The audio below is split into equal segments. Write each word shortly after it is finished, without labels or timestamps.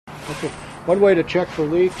Okay. One way to check for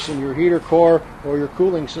leaks in your heater core or your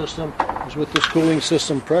cooling system is with this cooling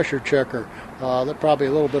system pressure checker. They're probably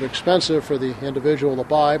a little bit expensive for the individual to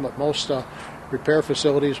buy, but most repair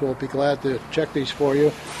facilities will be glad to check these for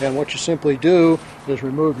you. And what you simply do is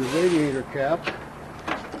remove your radiator cap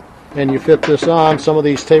and you fit this on. Some of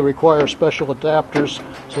these require special adapters,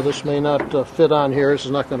 so this may not fit on here. This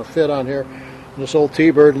is not going to fit on here, this old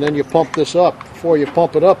T-bird. And then you pump this up. Before you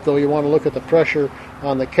pump it up, though, you want to look at the pressure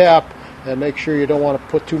on the cap and make sure you don't want to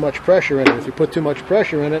put too much pressure in it. If you put too much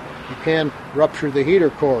pressure in it, you can rupture the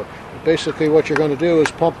heater core. But basically what you're going to do is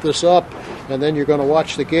pump this up, and then you're going to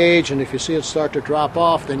watch the gauge, and if you see it start to drop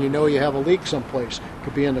off, then you know you have a leak someplace. It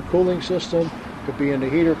could be in the cooling system, could be in the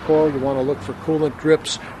heater core. You want to look for coolant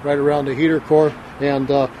drips right around the heater core and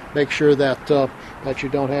make sure that that you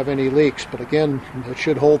don't have any leaks. But again, it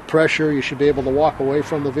should hold pressure. You should be able to walk away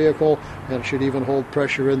from the vehicle, and it should even hold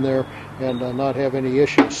pressure in there and not have any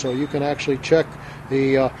issues. So you can actually check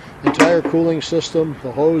the entire cooling system,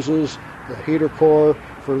 the hoses, the heater core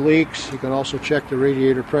for leaks. You can also check the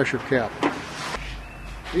radiator pressure cap.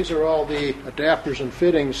 These are all the adapters and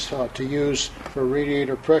fittings to use for a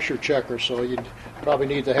radiator pressure checker. So you probably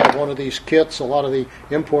need to have one of these kits. A lot of the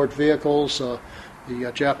import vehicles,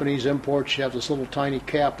 the Japanese imports, you have this little tiny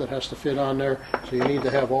cap that has to fit on there. So you need to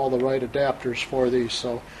have all the right adapters for these.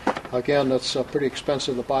 So again, it's pretty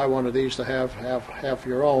expensive to buy one of these to have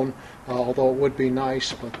your own, although it would be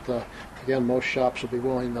nice. But again, most shops will be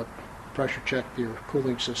willing to pressure check your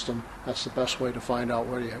cooling system. That's the best way to find out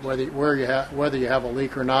whether you have a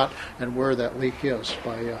leak or not, and where that leak is,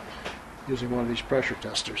 by using one of these pressure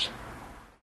testers.